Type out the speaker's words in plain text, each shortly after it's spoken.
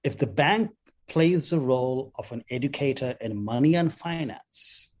if the bank plays the role of an educator in money and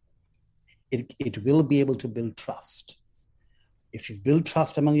finance, it will be able to build trust. If you build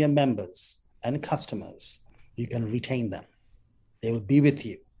trust among your members and customers, you can retain them. They will be with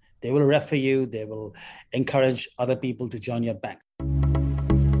you. They will refer you. They will encourage other people to join your bank.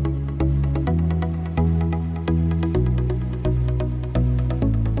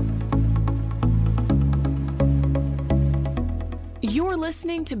 You're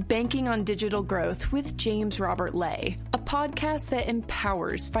listening to Banking on Digital Growth with James Robert Lay, a podcast that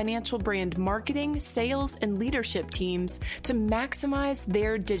empowers financial brand marketing, sales, and leadership teams to maximize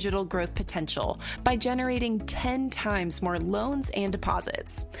their digital growth potential by generating 10 times more loans and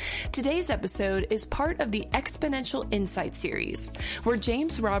deposits. Today's episode is part of the Exponential Insight series, where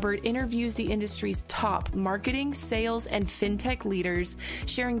James Robert interviews the industry's top marketing, sales, and fintech leaders,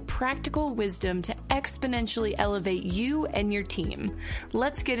 sharing practical wisdom to exponentially elevate you and your team.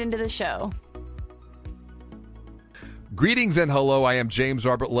 Let's get into the show. Greetings and hello. I am James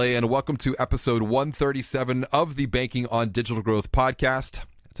Robert Lay, and welcome to episode 137 of the Banking on Digital Growth podcast.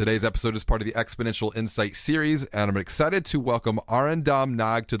 Today's episode is part of the Exponential Insight series, and I'm excited to welcome Arindam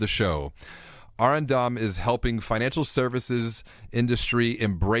Nag to the show. Arindam is helping financial services industry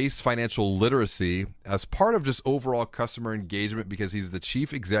embrace financial literacy as part of just overall customer engagement because he's the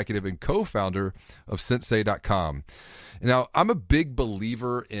chief executive and co-founder of Sensei.com. Now, I'm a big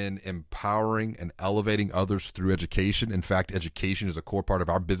believer in empowering and elevating others through education. In fact, education is a core part of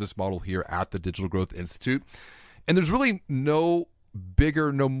our business model here at the Digital Growth Institute. And there's really no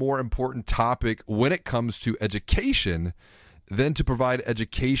bigger, no more important topic when it comes to education than to provide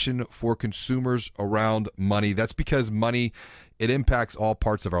education for consumers around money. That's because money, it impacts all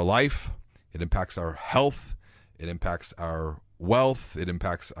parts of our life. It impacts our health. It impacts our wealth. It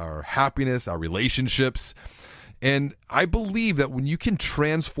impacts our happiness, our relationships. And I believe that when you can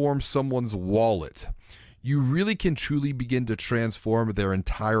transform someone's wallet, you really can truly begin to transform their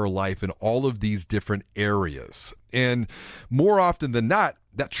entire life in all of these different areas. And more often than not,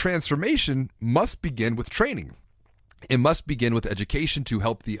 that transformation must begin with training. It must begin with education to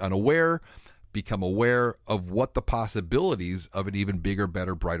help the unaware become aware of what the possibilities of an even bigger,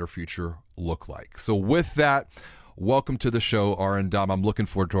 better, brighter future look like. So with that, welcome to the show, Arindam. I'm looking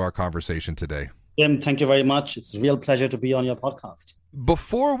forward to our conversation today. Jim, thank you very much. It's a real pleasure to be on your podcast.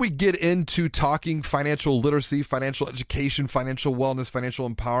 Before we get into talking financial literacy, financial education, financial wellness, financial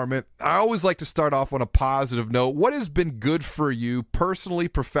empowerment, I always like to start off on a positive note. What has been good for you personally,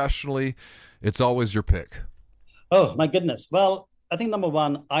 professionally? It's always your pick. Oh, my goodness. Well, I think number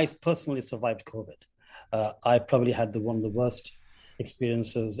one, I personally survived COVID. I probably had one of the worst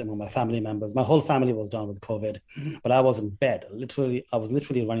experiences among my family members. My whole family was down with COVID, but I was in bed. I was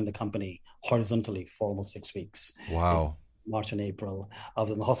literally running the company horizontally for almost 6 weeks. Wow. In March and April. I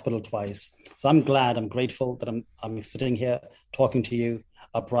was in the hospital twice. So I'm grateful that I'm sitting here talking to you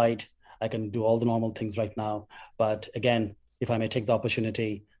upright. I can do all the normal things right now. But again, if I may take the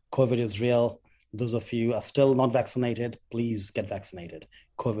opportunity, COVID is real. Those of you are still not vaccinated, please get vaccinated.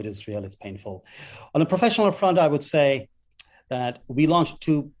 COVID is real, it's painful. On a professional front, I would say that we launched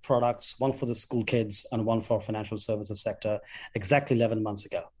 2 products, one for the school kids and one for financial services sector, exactly 11 months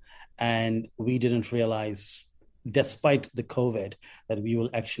ago. And we didn't realize, despite the COVID, that we will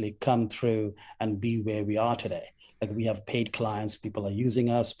actually come through and be where we are today. Like, we have paid clients, people are using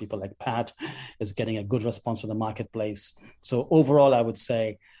us, people like Pat is getting a good response from the marketplace. So overall, I would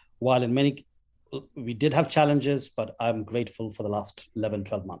say, while we did have challenges, but I'm grateful for the last 11,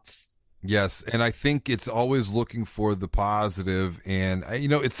 12 months. Yes, and I think it's always looking for the positive. And,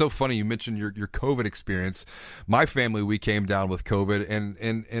 it's so funny. You mentioned your COVID experience. My family, we came down with COVID.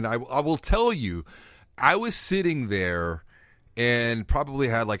 And I will tell you, I was sitting there and probably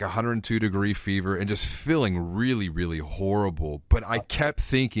had like 102-degree fever and just feeling really, really horrible. But I kept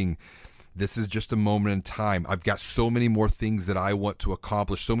thinking, this is just a moment in time. I've got so many more things that I want to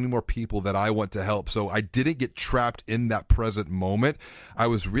accomplish, so many more people that I want to help. So I didn't get trapped in that present moment. I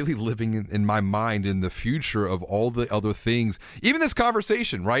was really living in my mind in the future of all the other things. Even this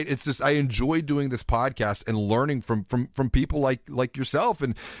conversation, right? It's just, I enjoy doing this podcast and learning from people like yourself.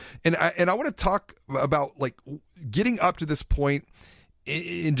 And I want to talk about like getting up to this point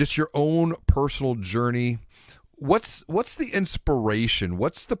in just your own personal journey. What's the inspiration?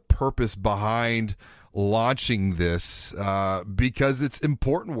 What's the purpose behind launching this? Because it's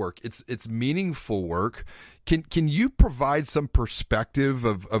important work. It's meaningful work. Can you provide some perspective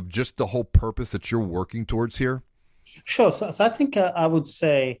of just the whole purpose that you're working towards here? Sure. So I think I would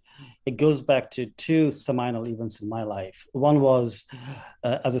say it goes back to two seminal events in my life. One was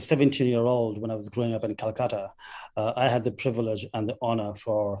as a 17-year-old when I was growing up in Calcutta. I had the privilege and the honor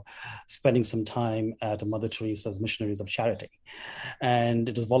for spending some time at Mother Teresa's Missionaries of Charity. And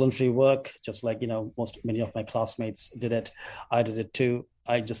it was voluntary work, just like, many of my classmates did it. I did it too.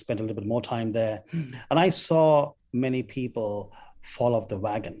 I just spent a little bit more time there. And I saw many people fall off the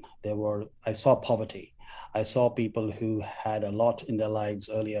wagon. I saw poverty. I saw people who had a lot in their lives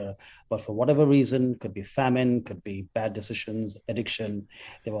earlier, but for whatever reason, could be famine, could be bad decisions, addiction,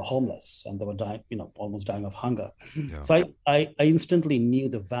 they were homeless and they were dying, almost dying of hunger. Yeah. So I instantly knew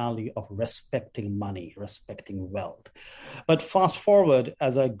the value of respecting money, respecting wealth. But fast forward,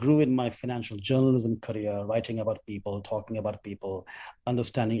 as I grew in my financial journalism career, writing about people, talking about people,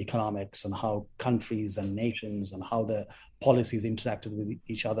 understanding economics and how countries and nations and how the policies interacted with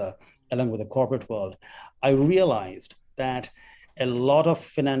each other, along with the corporate world, I realized that a lot of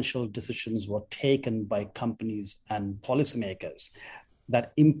financial decisions were taken by companies and policymakers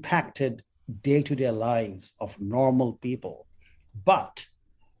that impacted day-to-day lives of normal people. But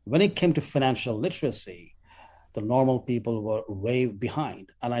when it came to financial literacy, the normal people were way behind.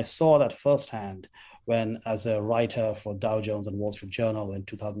 And I saw that firsthand when, as a writer for Dow Jones and Wall Street Journal in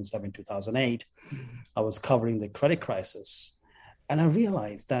 2007, 2008, I was covering the credit crisis. And I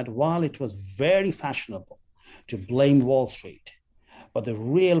realized that while it was very fashionable to blame Wall Street, but the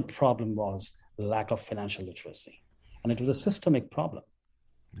real problem was lack of financial literacy. And it was a systemic problem.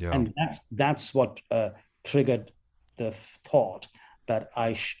 Yeah. And that's what triggered the thought that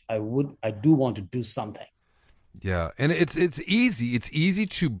I do want to do something. Yeah, and it's easy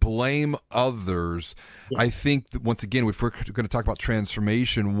to blame others. Yeah. I think that once again, if we're going to talk about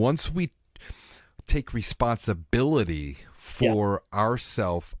transformation, once we take responsibility for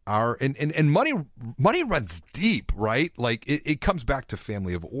ourself, and money runs deep, right? Like it comes back to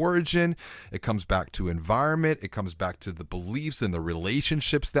family of origin, it comes back to environment, it comes back to the beliefs and the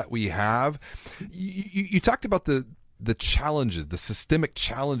relationships that we have. You talked about the challenges, the systemic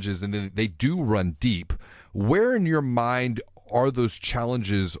challenges, and they do run deep. Where in your mind are those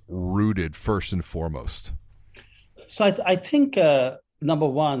challenges rooted first and foremost? So I think number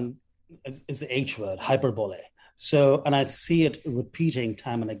one is the H word, hyperbole. So, and I see it repeating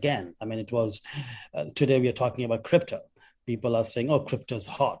time and again. I mean, it was today we are talking about crypto. People are saying, "Oh, crypto is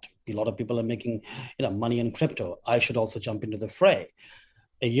hot." A lot of people are making, money in crypto. I should also jump into the fray.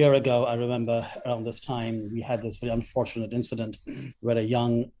 A year ago, I remember around this time, we had this very unfortunate incident where a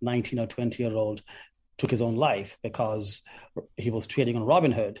young 19 or 20-year-old took his own life because he was trading on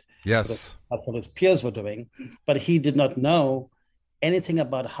Robinhood. Yes. That's what his peers were doing. But he did not know anything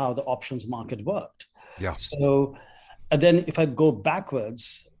about how the options market worked. Yeah. So and then if I go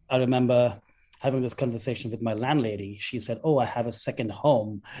backwards, I remember having this conversation with my landlady. She said, "Oh, I have a second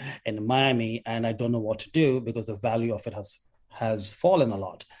home in Miami and I don't know what to do because the value of it has fallen a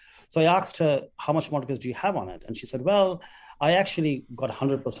lot." So I asked her, "How much mortgage do you have on it?" And she said, "Well, I actually got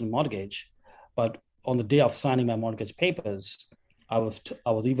 100% mortgage, but on the day of signing my mortgage papers, I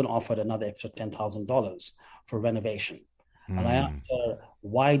was even offered another extra $10,000 for renovation." And I asked her,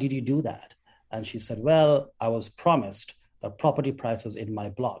 "Why did you do that?" And she said, "Well, I was promised that property prices in my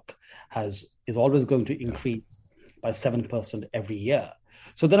block is always going to increase by 7% every year."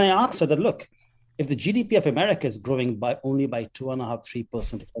 So then I asked her that, look, if the GDP of America is growing only by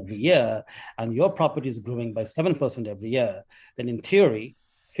 2.5–3% every year, and your property is growing by 7% every year, then in theory,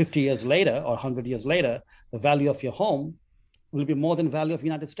 50 years later or 100 years later, the value of your home will be more than the value of the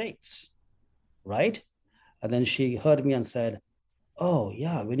United States, right? And then she heard me and said, "Oh,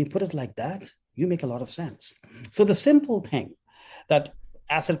 yeah, when you put it like that, you make a lot of sense." So the simple thing that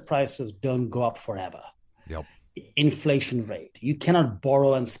asset prices don't go up forever. Yep. Inflation rate. You cannot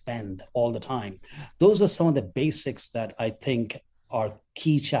borrow and spend all the time. Those are some of the basics that I think are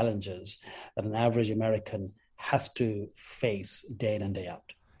key challenges that an average American has to face day in and day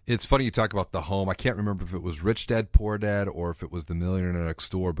out. It's funny you talk about the home. I can't remember if it was Rich Dad, Poor Dad or if it was The Millionaire Next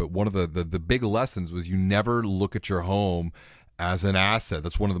Door, but one of the big lessons was you never look at your home as an asset.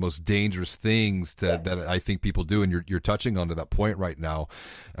 That's one of the most dangerous things that I think people do, and you're touching onto that point right now.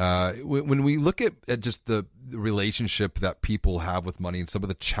 When we look at just the relationship that people have with money and some of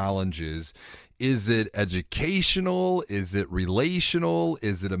the challenges, is it educational? Is it relational?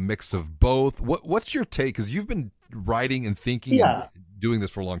 Is it a mix of both? What's your take? Because you've been writing and thinking and doing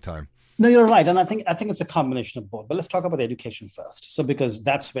this for a long time. No, you're right. And I think it's a combination of both. But let's talk about the education first. So because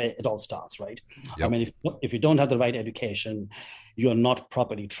that's where it all starts, right? Yep. I mean, if you don't have the right education, you're not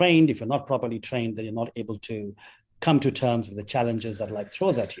properly trained. If you're not properly trained, then you're not able to come to terms with the challenges that life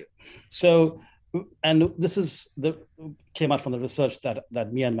throws at you. So And came out from the research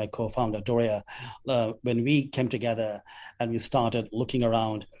that me and my co-founder Doria, when we came together and we started looking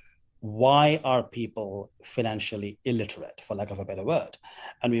around, why are people financially illiterate, for lack of a better word?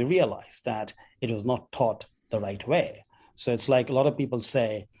 And we realized that it was not taught the right way. So it's like a lot of people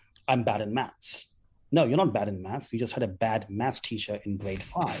say, I'm bad in maths. No, you're not bad in maths. You just had a bad maths teacher in grade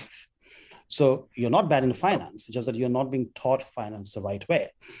 5. So you're not bad in finance. It's just that you're not being taught finance the right way.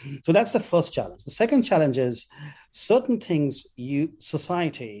 So that's the first challenge. The second challenge is certain things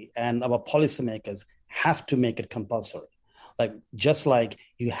society and our policymakers have to make it compulsory. Just like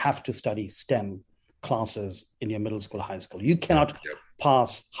you have to study STEM classes in your middle school, high school. You cannot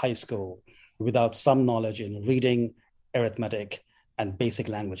pass high school without some knowledge in reading, arithmetic, and basic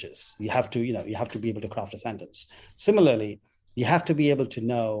languages. You have to be able to craft a sentence. Similarly, you have to be able to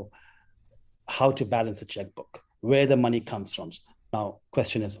know how to balance a checkbook, where the money comes from. Now,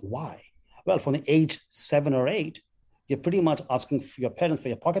 question is why? Well, from the age 7 or 8, you're pretty much asking for your parents for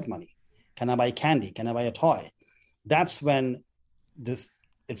your pocket money. Can I buy candy? Can I buy a toy? That's when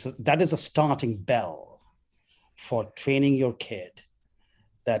that is a starting bell for training your kid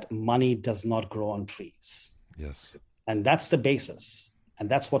that money does not grow on trees. Yes. And that's the basis. And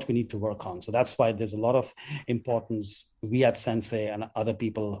that's what we need to work on. So that's why there's a lot of importance. We at Sensei and other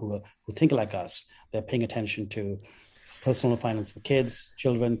people who think like us, they're paying attention to personal finance for kids,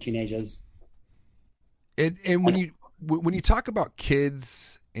 children, teenagers. And when you talk about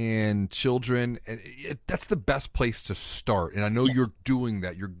kids and children, that's the best place to start. And I know you're doing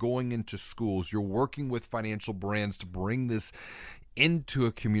that. You're going into schools. You're working with financial brands to bring this into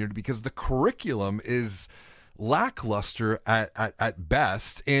a community because the curriculum is lackluster at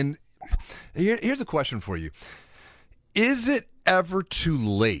best. And here's a question for you. Is it ever too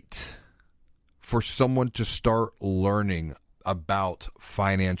late for someone to start learning about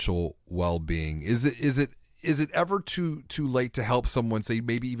financial well-being? Is it ever too late to help someone, say,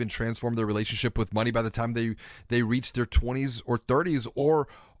 maybe even transform their relationship with money by the time they reach their 20s or 30s? Or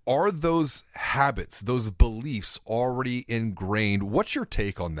are those habits, those beliefs already ingrained? What's your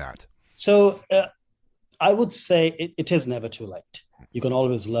take on that? So I would say it is never too late. You can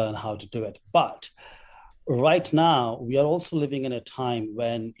always learn how to do it. But right now, we are also living in a time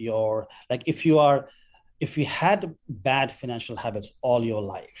when if you had bad financial habits all your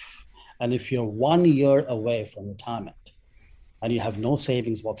life, and if you're 1 year away from retirement and you have no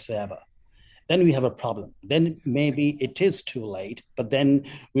savings whatsoever, then we have a problem. Then maybe it is too late, but then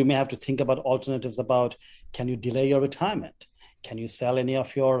we may have to think about alternatives about, can you delay your retirement? Can you sell any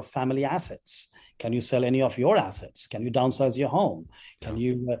of your family assets? Can you sell any of your assets? Can you downsize your home? Can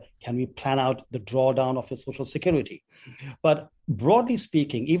we plan out the drawdown of your Social Security? But broadly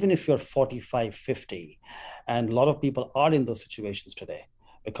speaking, even if you're 45, 50, and a lot of people are in those situations today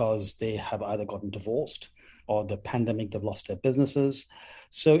because they have either gotten divorced or the pandemic, they've lost their businesses.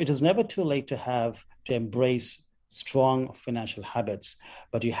 So it is never too late to embrace strong financial habits,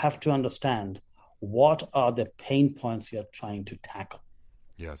 but you have to understand what are the pain points you're trying to tackle.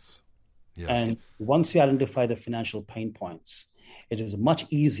 Yes. And once you identify the financial pain points, it is much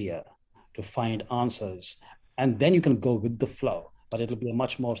easier to find answers. And then you can go with the flow, but it'll be a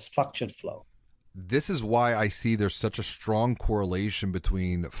much more structured flow. This is why I see there's such a strong correlation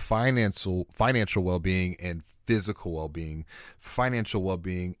between financial well-being and physical well-being, financial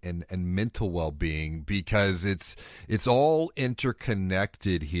well-being and mental well-being, because it's all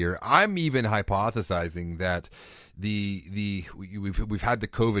interconnected here. I'm even hypothesizing that we've had the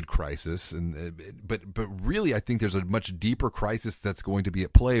COVID crisis, but really I think there's a much deeper crisis that's going to be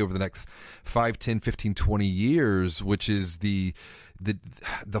at play over the next 5, 10, 15, 20 years, which is the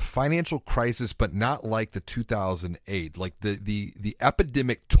financial crisis, but not like the 2008, like the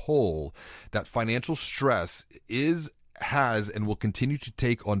epidemic toll that financial stress has and will continue to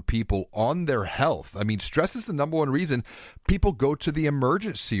take on people, on their health. I mean, stress is the number one reason people go to the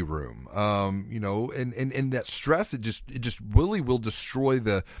emergency room. And that stress, it just really will destroy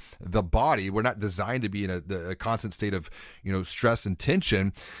the body. We're not designed to be in a constant state of, stress and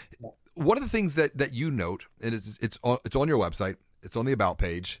tension. One of the things that you note, and it's on your website, it's on the About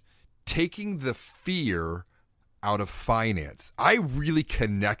page, taking the fear out of finance. I really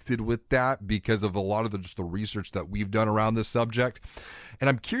connected with that because of a lot of the research that we've done around this subject. And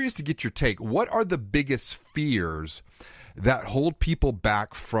I'm curious to get your take. What are the biggest fears that hold people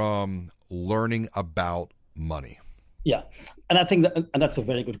back from learning about money? Yeah. And I think that's a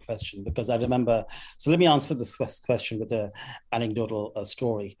very good question, because I remember, so let me answer this question with an anecdotal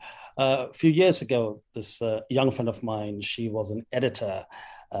story. A few years ago, this young friend of mine, she was an editor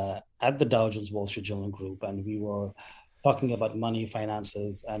at the Dow Jones Wall Street Journal Group, and we were talking about money,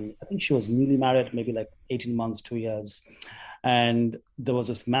 finances. And I think she was newly married, maybe like 18 months, 2 years. And there was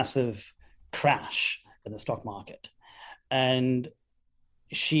this massive crash in the stock market. And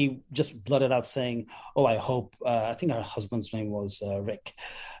she just blurted out saying, "Oh, I hope." I think her husband's name was Rick.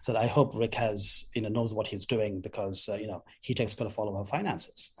 Said, "I hope Rick knows what he's doing because he takes care of all of her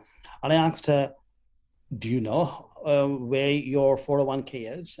finances." And I asked her, "Do you know where your 401k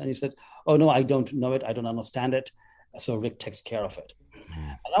is?" And he said, "Oh no, I don't know it. I don't understand it. So Rick takes care of it."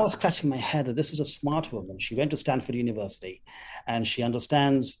 And I was scratching my head that this is a smart woman. She went to Stanford University, and she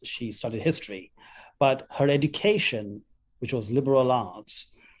understands. She studied history, but her education, which was liberal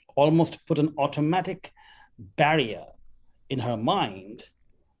arts, almost put an automatic barrier in her mind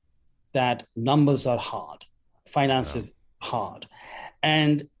that numbers are hard, finances hard.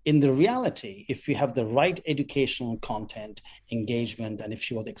 And in the reality, if you have the right educational content, engagement, and if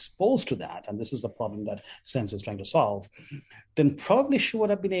she was exposed to that, and this is the problem that Sense is trying to solve, then probably she would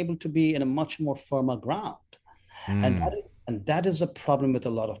have been able to be in a much more firmer ground. And that is a problem with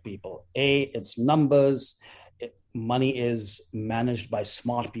a lot of people. It's numbers. Money is managed by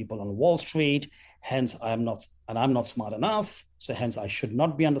smart people on Wall Street. Hence, I'm not smart enough. So hence, I should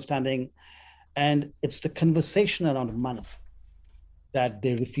not be understanding. And it's the conversation around money that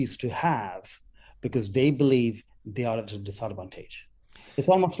they refuse to have because they believe they are at a disadvantage. It's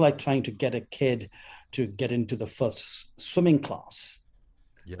almost like trying to get a kid to get into the first swimming class.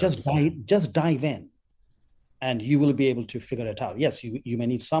 Yes. Just dive in, and you will be able to figure it out. Yes, you may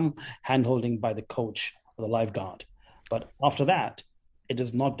need some hand-holding by the coach or the lifeguard, but after that, it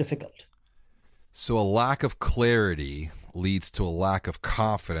is not difficult. So a lack of clarity leads to a lack of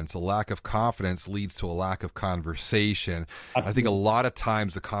confidence. A lack of confidence leads to a lack of conversation. Absolutely. I think a lot of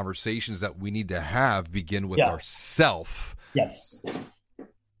times the conversations that we need to have begin with ourself. Yes.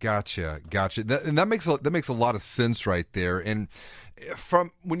 Gotcha. That makes a lot of sense right there. And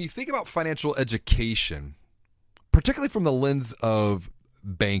from when you think about financial education, particularly from the lens of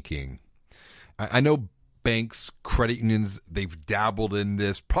banking, I know banks, credit unions, they've dabbled in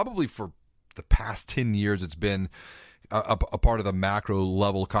this probably for the past 10 years. It's been a part of the macro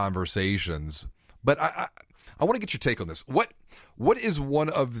level conversations. But I want to get your take on this. What is one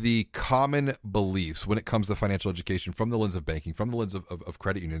of the common beliefs when it comes to financial education from the lens of banking, from the lens of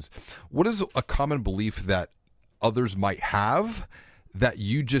credit unions? What is a common belief that others might have that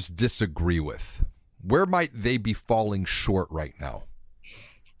you just disagree with? Where might they be falling short right now?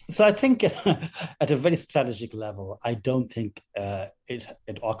 So I think at a very strategic level, I don't think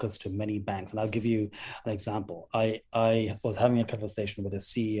it occurs to many banks. And I'll give you an example. I was having a conversation with a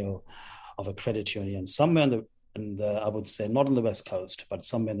CEO of a credit union somewhere in the I would say not on the West Coast, but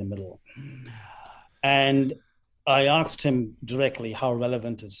somewhere in the middle. And I asked him directly how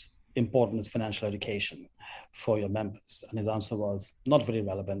important is financial education for your members. And his answer was not very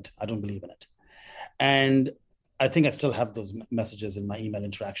relevant. I don't believe in it. And I think I still have those messages in my email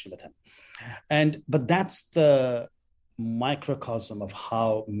interaction with him. But that's the microcosm of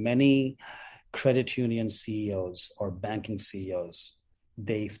how many credit union CEOs or banking CEOs,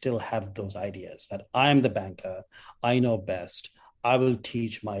 they still have those ideas that I'm the banker, I know best, I will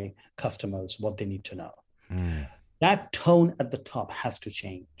teach my customers what they need to know. That tone at the top has to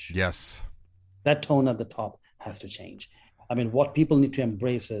change. Yes. That tone at the top has to change. I mean, what people need to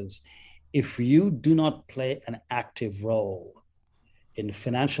embrace is, if you do not play an active role in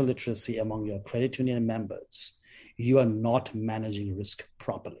financial literacy among your credit union members, you are not managing risk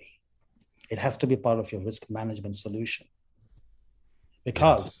properly. It has to be part of your risk management solution.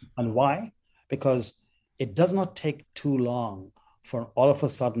 And why? Because it does not take too long for all of a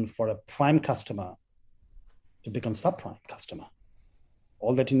sudden for a prime customer to become subprime customer.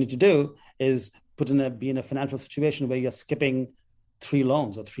 All that you need to do is be in a financial situation where you're skipping 3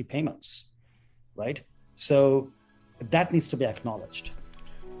 loans or 3 payments, right? So that needs to be acknowledged.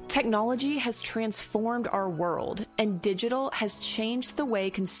 Technology has transformed our world, and digital has changed the way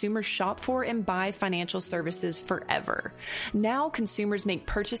consumers shop for and buy financial services forever. Now consumers make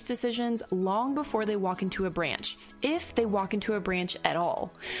purchase decisions long before they walk into a branch, if they walk into a branch at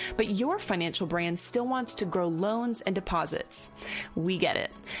all. But your financial brand still wants to grow loans and deposits. We get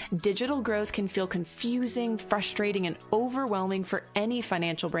it. Digital growth can feel confusing, frustrating, and overwhelming for any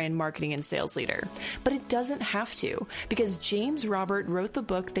financial brand marketing and sales leader. But it doesn't have to, because James Robert wrote the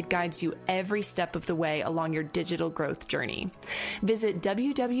book that that guides you every step of the way along your digital growth journey. Visit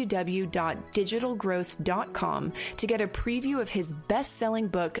www.digitalgrowth.com to get a preview of his best-selling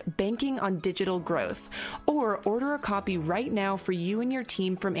book, Banking on Digital Growth, or order a copy right now for you and your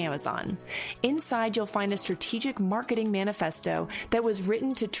team from Amazon. Inside, you'll find a strategic marketing manifesto that was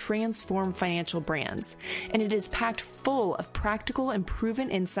written to transform financial brands, and it is packed full of practical and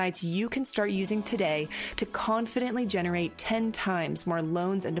proven insights you can start using today to confidently generate 10 times more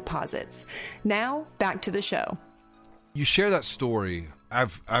loans and deposits. Now, back to the show. You share that story.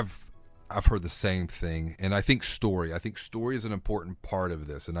 I've heard the same thing, and I think story is an important part of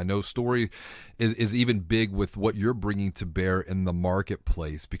this, and I know story is even big with what you're bringing to bear in the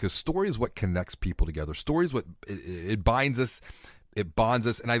marketplace, because story is what connects people together. Story is what it binds us, it bonds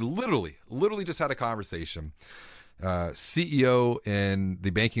us, and I literally just had a conversation. CEO in the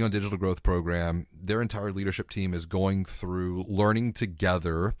Banking on Digital Growth program, their entire leadership team is going through learning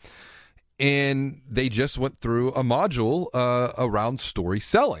together, and they just went through a module around story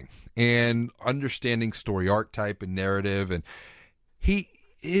selling and understanding story archetype and narrative. And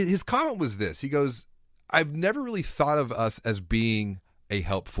his comment was this. He goes, I've never really thought of us as being a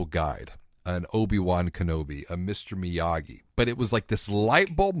helpful guide, an Obi-Wan Kenobi, a Mr. Miyagi, but it was like this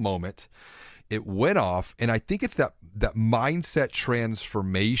light bulb moment. It went off, and I think it's that mindset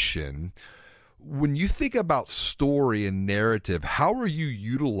transformation. When you think about story and narrative, how are you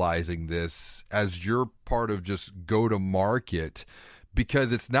utilizing this as your part of just go-to-market?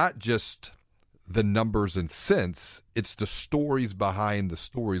 Because it's not just the numbers and cents, it's the stories behind the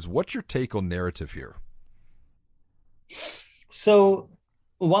stories. What's your take on narrative here? So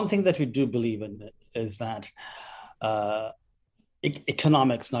one thing that we do believe in is that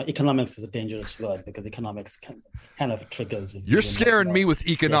economics. Now, economics is a dangerous word because economics kind of triggers. You're scaring me with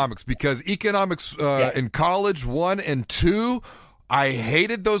economics, yes. Because economics in college 1 and 2, I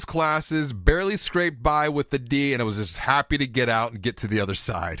hated those classes, barely scraped by with the D, and I was just happy to get out and get to the other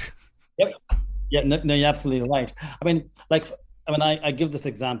side. Yep. Yeah, no, you're absolutely right. I give this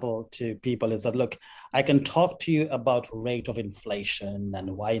example to people is that, look, I can talk to you about rate of inflation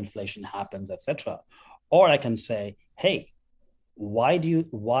and why inflation happens, etc. Or I can say, hey, why do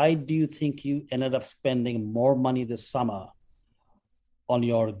you think you ended up spending more money this summer on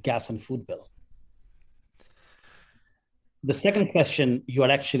your gas and food bill? The second question, you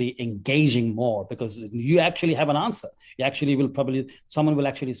are actually engaging more because you actually have an answer. Someone will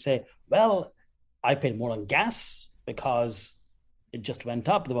actually say, well, I paid more on gas because it just went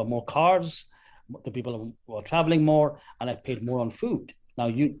up. There were more cars, the people were traveling more, and I paid more on food. Now,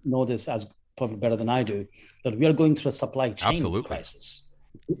 you know this as probably better than I do, that we are going through a supply chain crisis.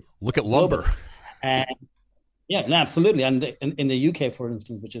 Look at lumber. And yeah, no, absolutely. And in the UK, for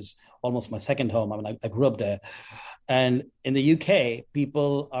instance, which is almost my second home, I grew up there. And in the UK,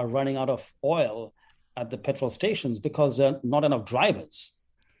 people are running out of oil at the petrol stations because there are not enough drivers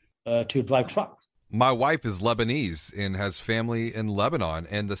to drive trucks. My wife is Lebanese and has family in Lebanon,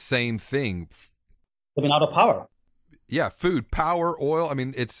 and the same thing. They've been out of power. Yeah, food, power, oil. I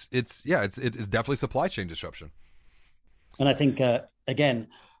mean, it's definitely supply chain disruption. And I think again,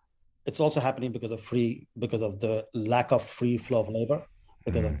 it's also happening because of the lack of free flow of labor,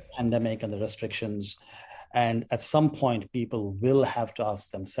 because of the pandemic and the restrictions. And at some point, people will have to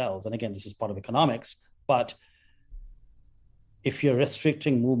ask themselves, and again, this is part of economics, but if you're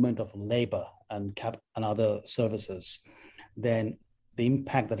restricting movement of labor and other services, then the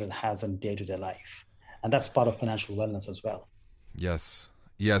impact that it has on day-to-day life. And that's part of financial wellness as well. Yes.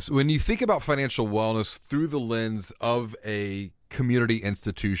 When you think about financial wellness through the lens of a community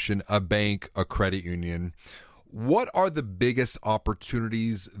institution, a bank, a credit union, what are the biggest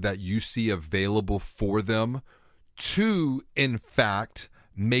opportunities that you see available for them to, in fact,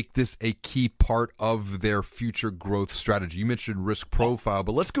 make this a key part of their future growth strategy? You mentioned risk profile,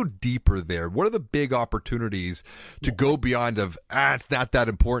 but let's go deeper there. What are the big opportunities to go beyond it's not that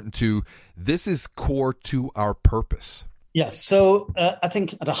important to this is core to our purpose? Yes. So I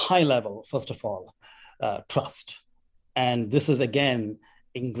think at a high level, first of all, trust. And this is, again,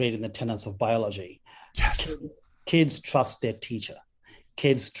 ingrained in the tenets of biology. Yes. Kids trust their teacher.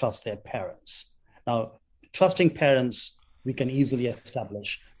 Kids trust their parents. Now, trusting parents, we can easily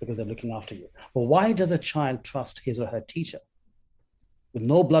establish because they're looking after you. But why does a child trust his or her teacher with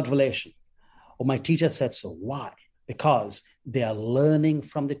no blood relation? Well, my teacher said so. Why? Because they are learning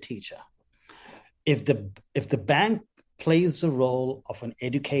from the teacher. If the bank plays the role of an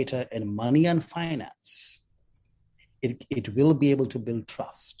educator in money and finance, it will be able to build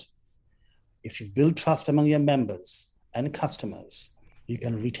trust. If you build trust among your members and customers, you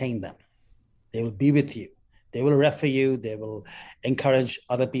can retain them. They will be with you. They will refer you. They will encourage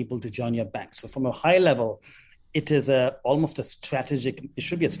other people to join your bank. So from a high level, it is it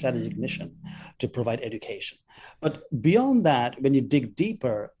should be a strategic mission to provide education. But beyond that, when you dig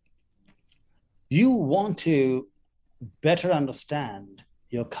deeper, you want to better understand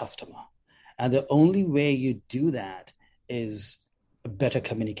your customer. And the only way you do that is better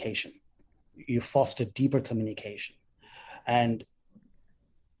communication. You foster deeper communication. And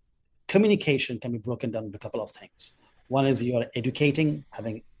communication can be broken down into a couple of things. One is you're educating,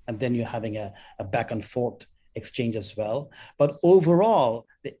 and then you're having a back and forth exchange as well. But overall,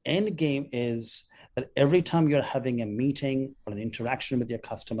 the end game is that every time you're having a meeting or an interaction with your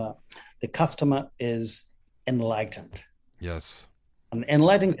customer, the customer is enlightened. Yes. An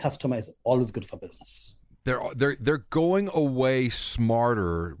enlightened customer is always good for business. They're going away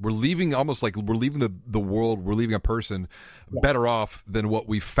smarter. We're leaving the world. We're leaving a person better off than what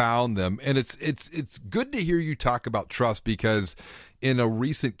we found them. And it's good to hear you talk about trust, because in a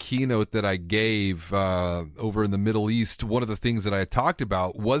recent keynote that I gave over in the Middle East, one of the things that I had talked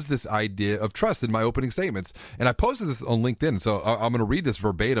about was this idea of trust in my opening statements. And I posted this on LinkedIn. So I'm going to read this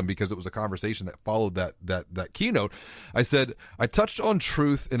verbatim because it was a conversation that followed that keynote. I said, I touched on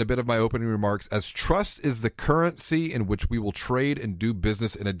truth in a bit of my opening remarks, as trust is the currency in which we will trade and do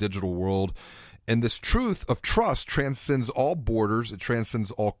business in a digital world. And this truth of trust transcends all borders. It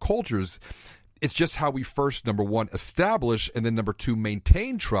transcends all cultures. It's just how we first, number one, establish, and then number two,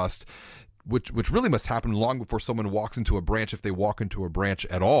 maintain trust, which really must happen long before someone walks into a branch, if they walk into a branch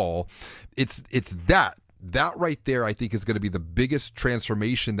at all. It's that right there, I think, is going to be the biggest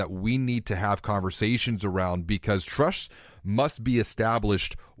transformation that we need to have conversations around, because trust must be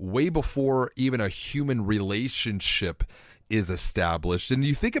established way before even a human relationship is established. And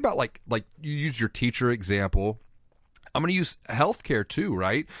you think about like you use your teacher example. I'm going to use healthcare too,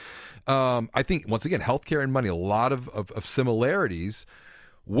 right? I think, once again, healthcare and money, a lot of similarities.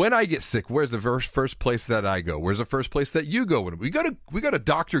 When I get sick, where's the first place that I go? Where's the first place that you go? We go to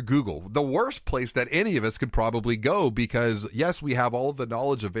Dr. Google, the worst place that any of us could probably go, because yes, we have all the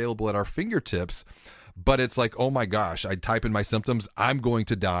knowledge available at our fingertips, but it's like, oh my gosh, I type in my symptoms, I'm going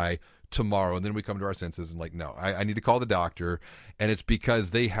to die tomorrow. And then we come to our senses and like, no, I need to call the doctor. And it's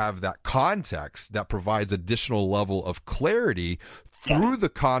because they have that context that provides additional level of clarity through the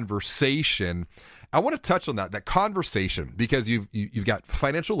conversation. I want to touch on that conversation, because you've got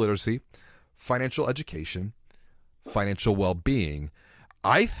financial literacy, financial education, financial well-being.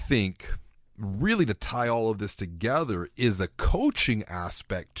 I think really to tie all of this together is a coaching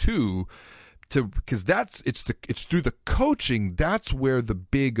aspect too, because it's through the coaching that's where the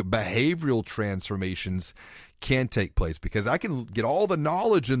big behavioral transformations can take place. Because I can get all the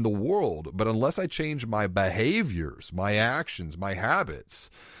knowledge in the world, but unless I change my behaviors, my actions, my habits,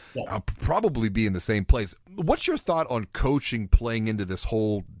 I'll probably be in the same place. What's your thought on coaching playing into this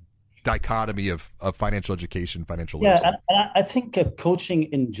whole dichotomy of financial education, financial literacy? And I think coaching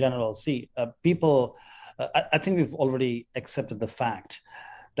in general, people, I think we've already accepted the fact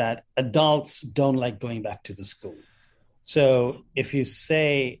that adults don't like going back to the school. So if you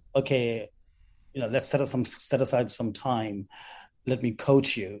say, okay, let's set aside some time, let me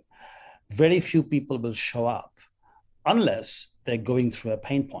coach you, very few people will show up unless they're going through a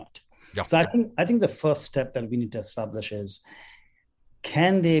pain point. Yeah. So I think the first step that we need to establish is,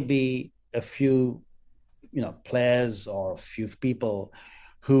 can there be a few, players or a few people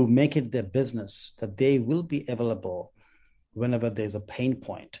who make it their business that they will be available whenever there's a pain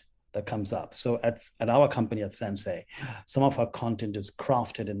point that comes up. So at our company at Sensei, some of our content is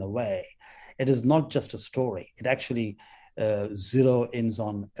crafted in a way. It is not just a story. It actually zero ins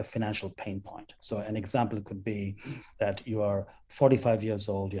on a financial pain point. So an example could be that you are 45 years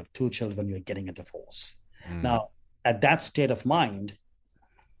old, you have 2 children, you're getting a divorce. Now, at that state of mind,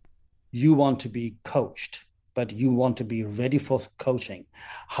 you want to be coached, but you want to be ready for coaching.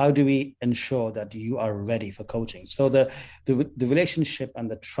 How do we ensure that you are ready for coaching? So the relationship and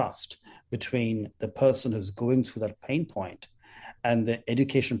the trust between the person who's going through that pain point and the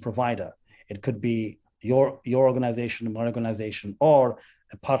education provider, it could be your organization, my organization, or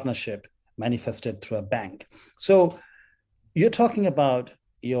a partnership manifested through a bank. So you're talking about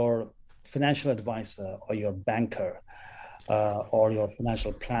your financial advisor or your banker or your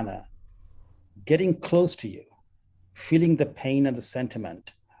financial planner getting close to you, feeling the pain and the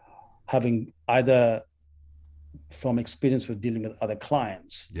sentiment, having either from experience with dealing with other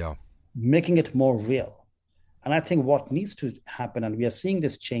clients, making it more real. And I think what needs to happen, and we are seeing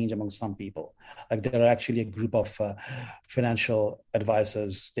this change among some people, like there are actually a group of financial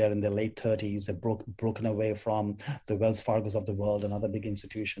advisors, they're in their late 30s, they've broken away from the Wells Fargos of the world and other big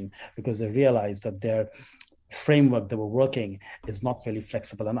institutions, because they realize that their framework that we're working is not really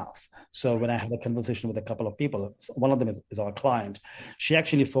flexible enough. So when I had a conversation with a couple of people, one of them is our client. She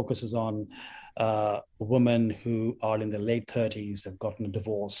actually focuses on women who are in their late 30s, have gotten a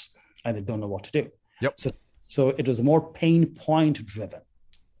divorce, and they don't know what to do. Yep. So it was more pain point driven.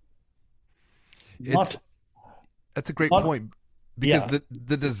 That's a great point, because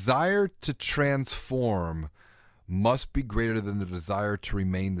the desire to transform must be greater than the desire to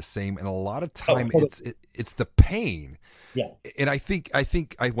remain the same, and a lot of time it's the pain. Yeah. And I think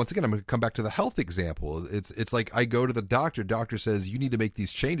once again, I'm going to come back to the health example. It's like I go to the doctor says you need to make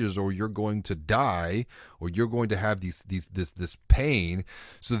these changes or you're going to die, or you're going to have this pain.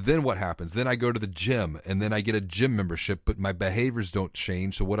 So then what happens? Then I go to the gym, and then I get a gym membership, but my behaviors don't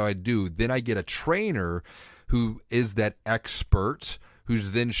change. So what do? Then I get a trainer who is that expert,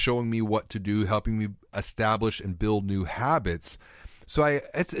 who's then showing me what to do, helping me establish and build new habits. So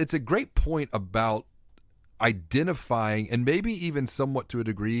it's a great point about identifying, and maybe even somewhat to a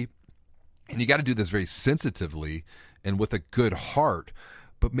degree, and you got to do this very sensitively and with a good heart,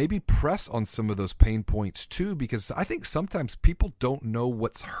 but maybe press on some of those pain points too, because I think sometimes people don't know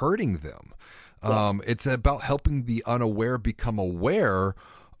what's hurting them. Yeah. It's about helping the unaware become aware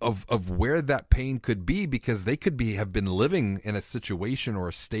of where that pain could be, because they could have been living in a situation or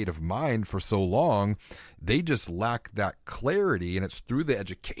a state of mind for so long, they just lack that clarity. And it's through the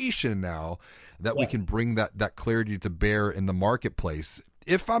education now that we can bring that clarity to bear in the marketplace.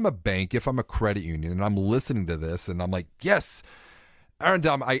 If I'm a bank, if I'm a credit union, and I'm listening to this and I'm like, yes,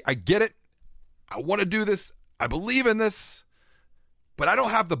 Arindam, I get it. I want to do this. I believe in this, but I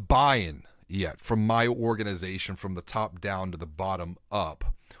don't have the buy-in yet from my organization, from the top down to the bottom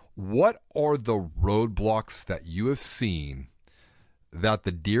up. What are the roadblocks that you have seen that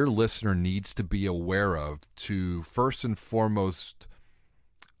the dear listener needs to be aware of to first and foremost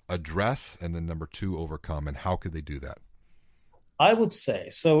address, and then number two, overcome? And how could they do that? I would say,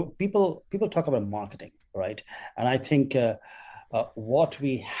 so people talk about marketing, right? And I think what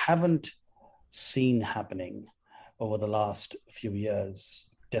we haven't seen happening over the last few years,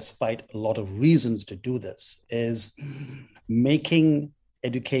 despite a lot of reasons to do this, is making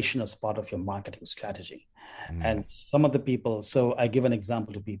education as part of your marketing strategy. And some of the people, so I give an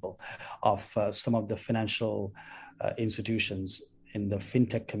example to people of some of the financial institutions in the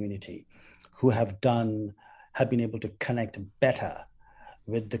fintech community who have been able to connect better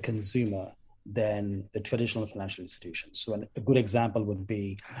with the consumer than the traditional financial institutions. So a good example would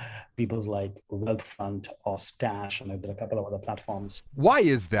be people like Wealthfront or Stash, and there are a couple of other platforms. Why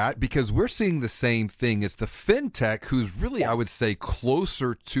is that? Because we're seeing the same thing. It's the fintech who's really, I would say,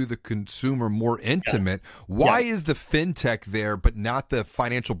 closer to the consumer, more intimate. Why is the fintech there, but not the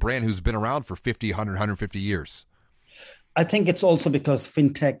financial brand who's been around for 50, 100, 150 years? I think it's also because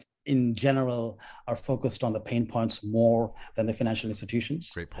fintech in general are focused on the pain points more than the financial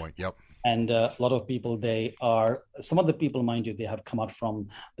institutions. Great point. Yep. And a lot of people, some of the people, mind you, they have come out from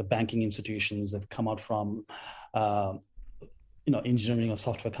the banking institutions, they've come out from, engineering or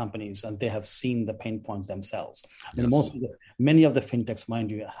software companies, and they have seen the pain points themselves. Yes. Many of the fintechs, mind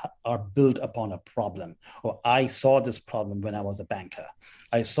you, are built upon a problem. Or I saw this problem when I was a banker.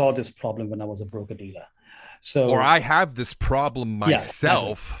 I saw this problem when I was a broker dealer. Or I have this problem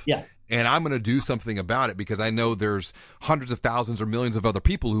myself. Yeah. And I'm going to do something about it because I know there's hundreds of thousands or millions of other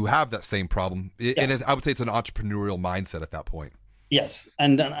people who have that same problem. And I would say it's an entrepreneurial mindset at that point. Yes.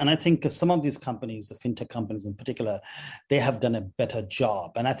 And I think some of these companies, the fintech companies in particular, they have done a better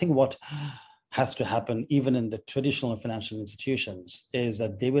job. And I think what has to happen, even in the traditional financial institutions, is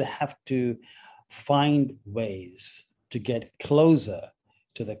that they will have to find ways to get closer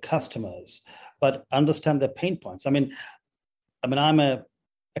to the customers, but understand their pain points. I mean, I'm a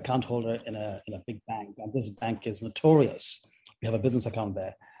account holder in a big bank, and this bank is notorious. We have a business account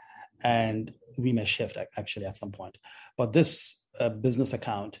there, and we may shift actually at some point. But this business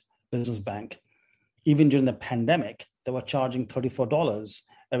bank, even during the pandemic, they were charging $34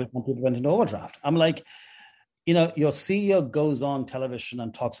 every time people went into overdraft. I'm like, your CEO goes on television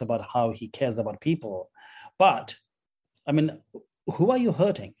and talks about how he cares about people, but who are you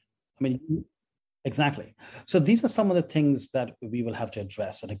hurting? Exactly. So these are some of the things that we will have to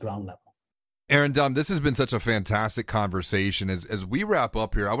address at a ground level. Arindam, this has been such a fantastic conversation. As we wrap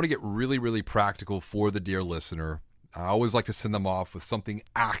up here, I want to get really, really practical for the dear listener. I always like to send them off with something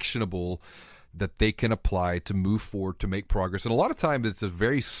actionable that they can apply to move forward, to make progress. And a lot of times it's a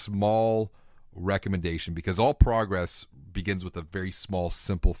very small recommendation, because all progress begins with a very small,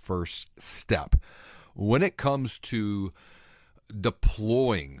 simple first step. When it comes to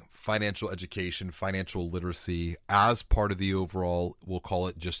deploying financial education, financial literacy as part of the overall, we'll call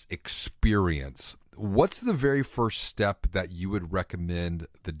it just experience what's the very first step that you would recommend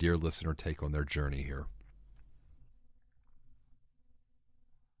the dear listener take on their journey here?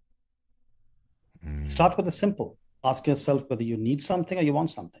 Start with the simple. Ask yourself whether you need something or you want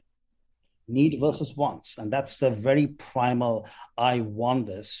something. Need versus wants. And that's the very primal, I want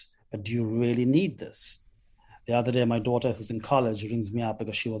this, but do you really need this? The other day, my daughter, who's in college, rings me up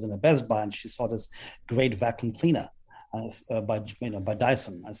because she was in a Best Buy and she saw this great vacuum cleaner by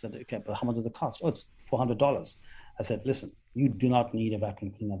Dyson. I said, okay, but how much does it cost? Oh, it's $400. I said, listen, you do not need a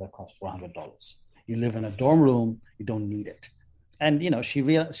vacuum cleaner that costs $400. You live in a dorm room, you don't need it. And,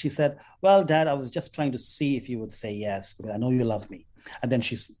 she said, well, Dad, I was just trying to see if you would say yes, because I know you love me. And then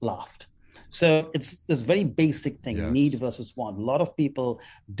she laughed. So it's this very basic thing, yes. Need versus want. A lot of people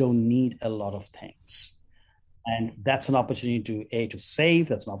don't need a lot of things. And that's an opportunity to save.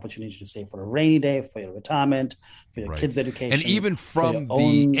 That's an opportunity to save for a rainy day, for your retirement, for your kids' education. And even from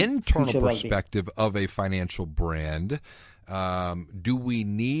the internal perspective of a financial brand, do we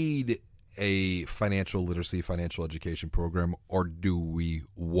need a financial literacy, financial education program, or do we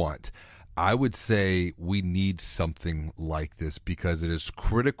want? I would say we need something like this because it is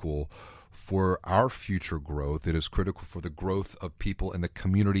critical for our future growth. It is critical for the growth of people in the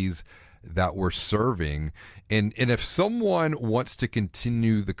communities that we're serving. And if someone wants to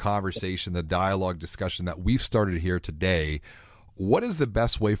continue the conversation, the dialogue, discussion that we've started here today, what is the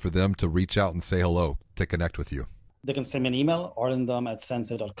best way for them to reach out and say hello, to connect with you? They can send me an email,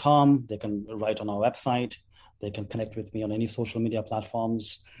 orindam@sensei.com. They can write on our website. They can connect with me on any social media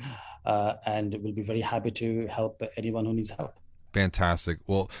platforms. And we'll be very happy to help anyone who needs help. Fantastic.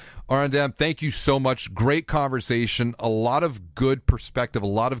 Well, Orindam, thank you so much. Great conversation. A lot of good perspective, a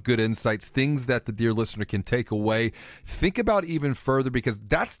lot of good insights, things that the dear listener can take away. Think about even further, because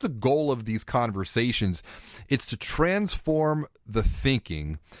that's the goal of these conversations. It's to transform the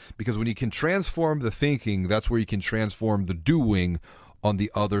thinking, because when you can transform the thinking, that's where you can transform the doing on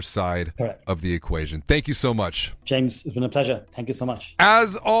the other side of the equation. Thank you so much. James, it's been a pleasure. Thank you so much.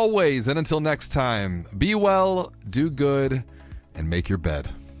 As always, and until next time, be well, do good, and make your bed.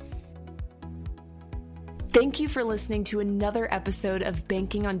 Thank you for listening to another episode of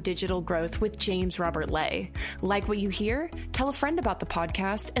Banking on Digital Growth with James Robert Lay. Like what you hear? Tell a friend about the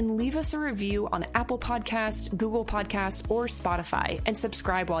podcast and leave us a review on Apple Podcasts, Google Podcasts, or Spotify, and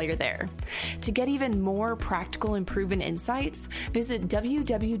subscribe while you're there. To get even more practical and proven insights, visit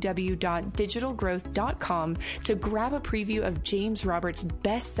www.digitalgrowth.com to grab a preview of James Robert's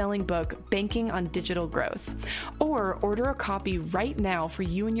best-selling book, Banking on Digital Growth, or order a copy right now for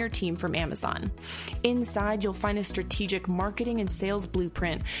you and your team from Amazon. Inside, you'll find a strategic marketing and sales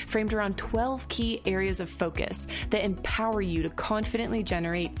blueprint framed around 12 key areas of focus that empower you to confidently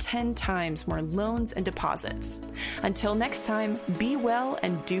generate 10 times more loans and deposits. Until next time, be well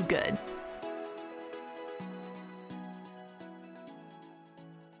and do good.